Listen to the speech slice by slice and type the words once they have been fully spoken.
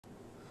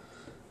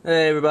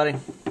Hey everybody.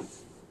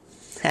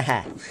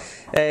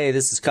 Hey,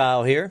 this is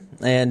Kyle here,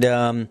 and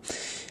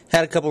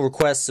had a couple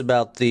requests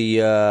about the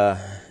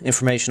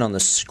information on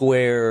the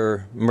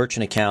Square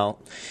merchant account,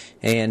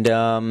 and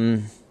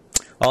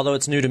although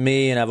it's new to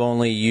me and I've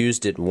only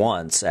used it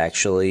once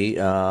actually,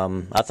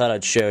 I thought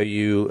I'd show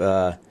you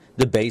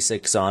the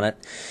basics on it.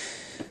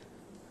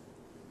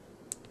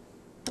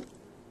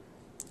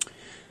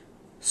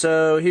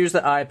 So here's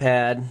the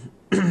iPad.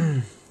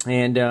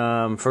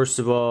 And first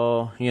of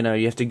all, you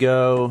have to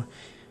go,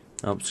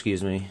 you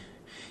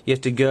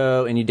have to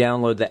go and you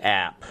download the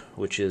app,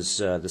 which is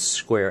the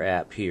Square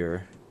app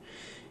here.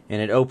 And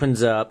it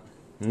opens up,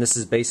 and this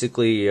is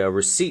basically a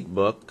receipt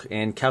book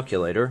and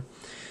calculator.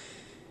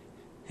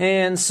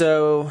 And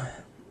so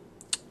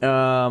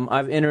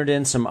I've entered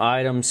in some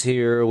items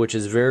here, which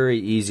is very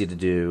easy to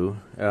do.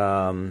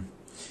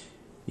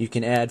 You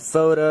can add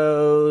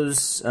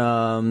photos.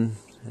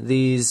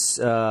 These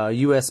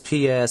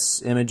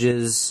USPS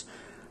images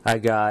I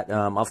got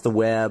off the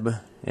web,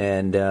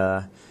 and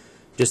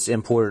just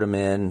imported them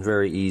in,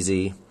 very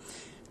easy.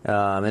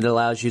 It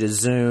allows you to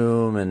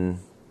zoom and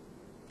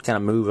kind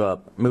of move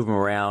them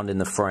around in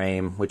the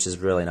frame, which is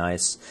really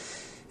nice.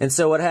 And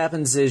so what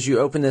happens is you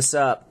open this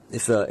up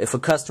if a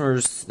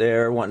customer's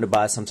there wanting to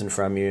buy something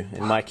from you.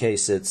 In my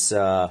case, it's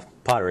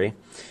pottery.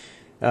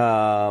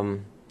 So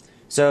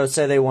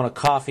say they want a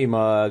coffee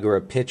mug or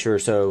a pitcher.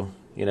 So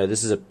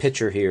this is a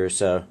picture here,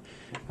 so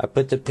I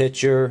put the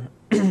picture.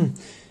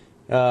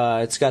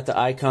 It's got the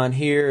icon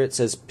here. It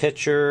says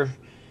picture.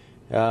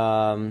 It's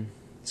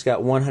got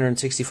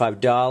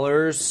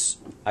 $165.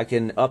 I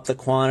can up the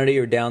quantity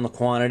or down the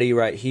quantity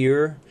right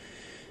here.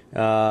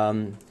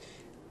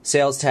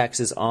 Sales tax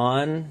is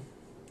on.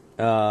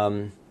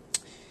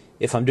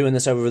 If I'm doing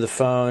this over the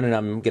phone and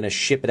I'm going to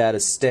ship it out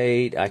of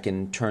state, I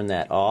can turn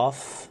that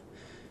off,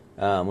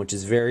 which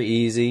is very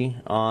easy.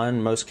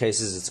 On most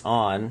cases, it's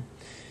on.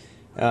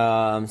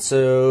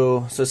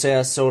 So say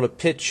I sold a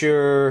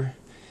pitcher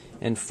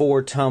and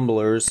 4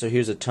 tumblers. So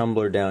here's a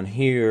tumbler down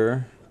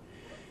here,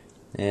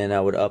 and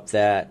I would up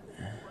that.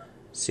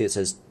 See, it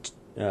says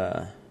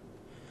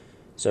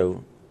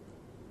so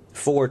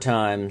 4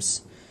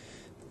 times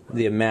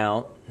the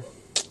amount.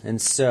 And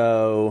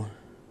so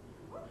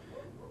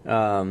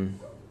so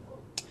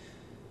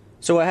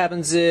what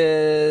happens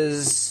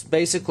is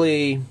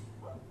basically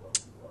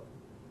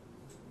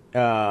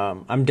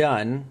I'm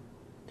done.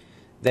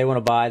 They want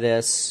to buy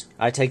this.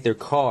 I take their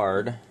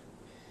card,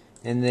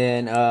 and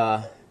then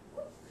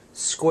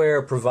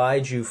Square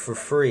provides you for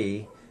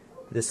free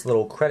this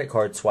little credit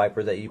card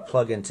swiper that you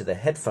plug into the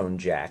headphone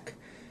jack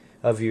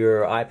of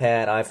your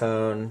iPad,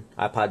 iPhone,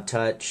 iPod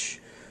Touch,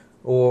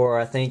 or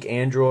I think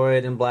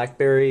Android and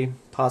BlackBerry,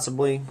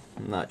 possibly.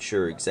 I'm not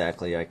sure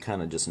exactly. I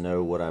kind of just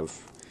know what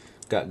I've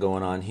got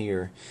going on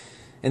here.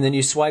 And then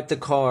you swipe the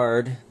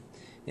card,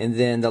 and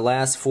then the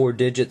last 4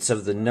 digits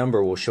of the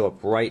number will show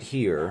up right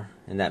here,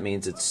 and that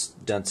means it's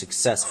done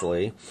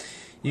successfully.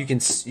 You can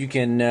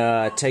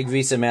take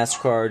Visa,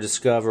 MasterCard,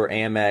 Discover,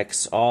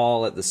 Amex,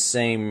 all at the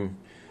same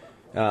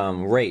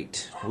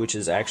rate, which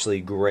is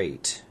actually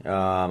great.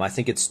 I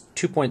think it's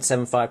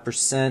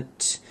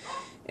 2.75%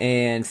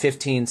 and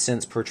 15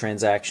 cents per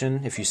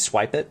transaction if you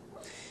swipe it.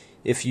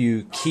 If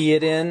you key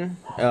it in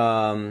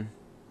over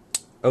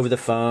the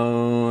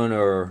phone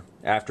or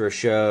after a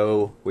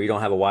show where you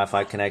don't have a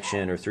Wi-Fi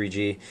connection or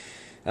 3G,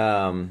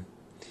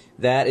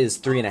 that is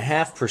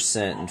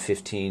 3.5% and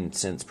 15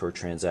 cents per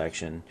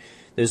transaction.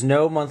 There's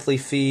no monthly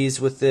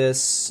fees with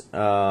this,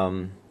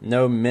 no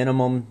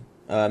minimal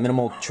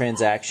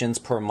transactions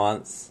per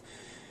month.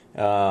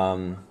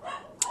 There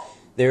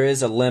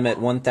is a limit,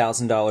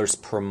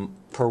 $1,000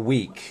 per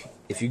week.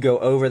 If you go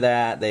over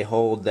that, they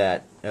hold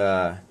that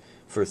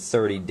for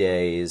 30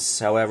 days.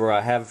 However,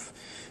 I have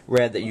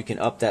read that you can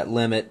up that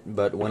limit,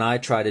 but when I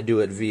try to do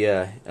it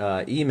via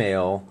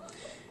email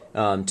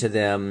to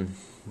them,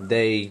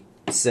 they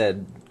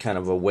said kind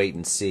of a wait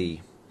and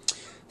see.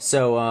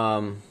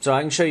 So so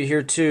I can show you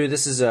here too.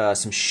 This is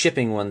some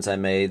shipping ones I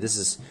made. This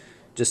is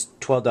just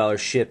 $12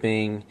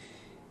 shipping,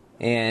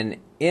 and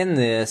in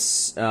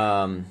this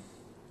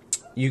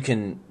you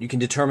can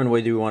determine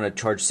whether you want to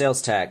charge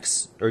sales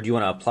tax or do you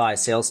want to apply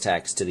sales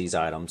tax to these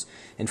items.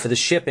 And for the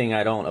shipping,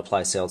 I don't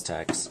apply sales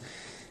tax.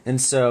 And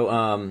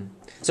so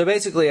so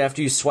basically,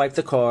 after you swipe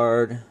the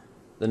card,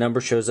 the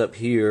number shows up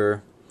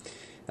here.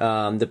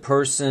 The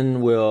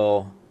person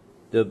will,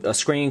 a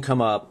screen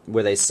come up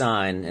where they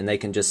sign, and they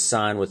can just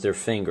sign with their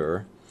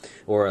finger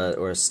or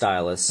a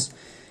stylus,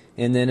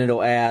 and then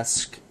it'll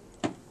ask,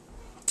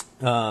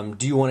 do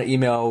you want an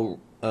email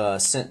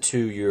sent to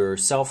your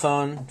cell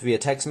phone via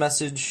text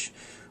message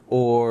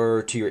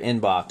or to your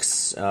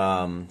inbox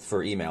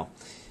for email?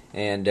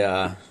 And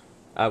I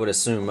would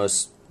assume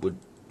most would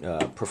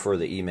prefer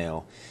the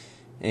email.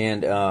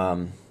 And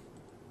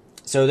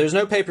so there's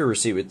no paper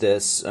receipt with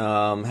this.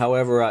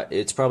 However,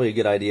 it's probably a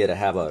good idea to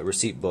have a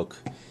receipt book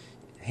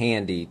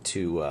handy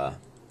to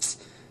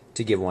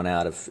give one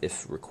out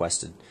if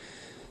requested.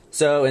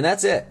 So, and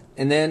that's it.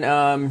 And then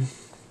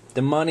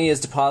the money is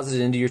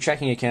deposited into your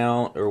checking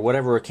account or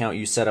whatever account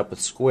you set up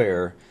with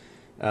Square.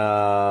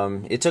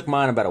 It took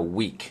mine about a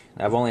week.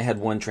 I've only had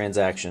one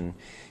transaction.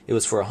 It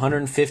was for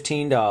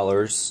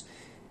 $115,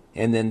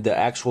 and then the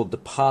actual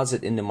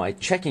deposit into my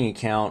checking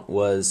account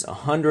was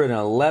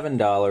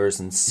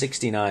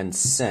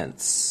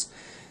 $111.69.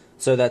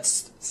 So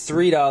that's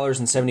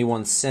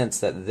 $3.71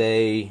 that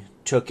they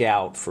took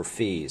out for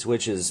fees,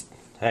 which is,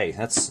 hey,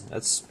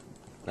 that's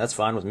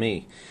fine with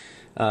me.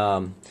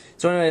 So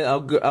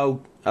anyway,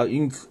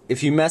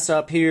 if you mess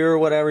up here or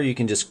whatever, you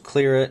can just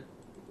clear it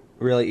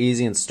really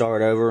easy and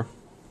start over.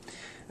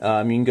 You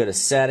can go to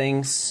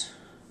settings.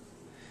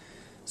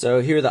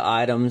 So here are the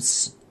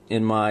items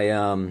in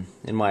my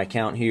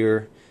account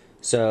here.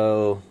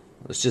 So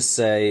let's just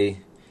say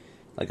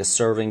like a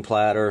serving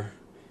platter.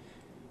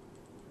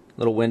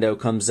 Little window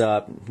comes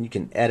up. You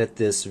can edit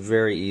this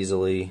very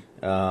easily.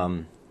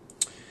 So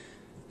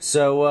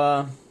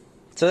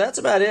that's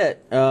about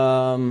it.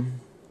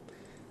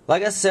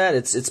 Like I said,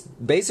 it's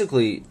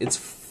basically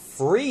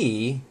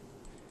free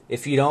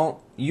if you don't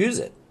use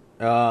it.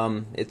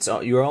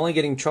 You're only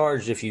getting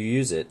charged if you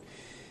use it,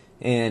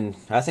 and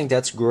I think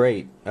that's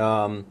great.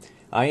 I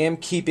am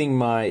keeping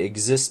my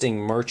existing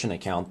merchant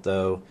account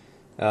though,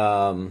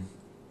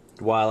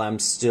 while I'm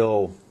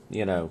still,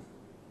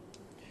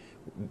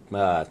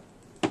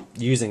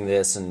 using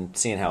this and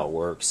seeing how it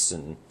works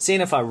and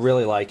seeing if I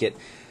really like it.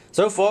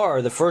 So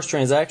far, the first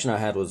transaction I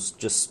had was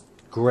just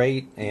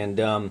great, and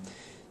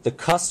the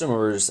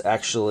customers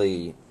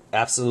actually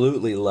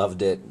absolutely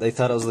loved it. They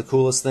thought it was the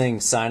coolest thing,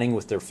 signing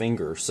with their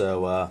finger.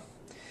 So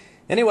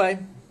anyway,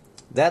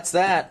 that's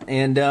that.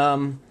 And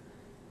the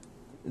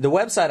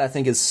website I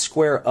think is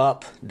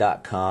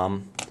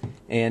squareup.com,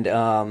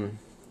 and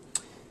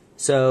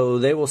so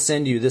they will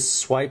send you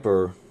this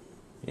swiper,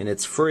 and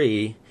it's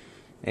free,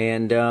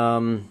 and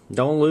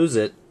don't lose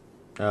it.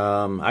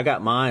 I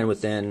got mine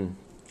within,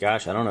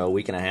 gosh, I don't know, a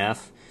week and a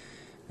half.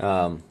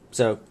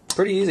 So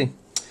pretty easy.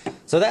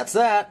 So that's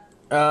that.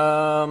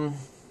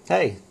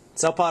 Hey,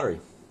 sell pottery.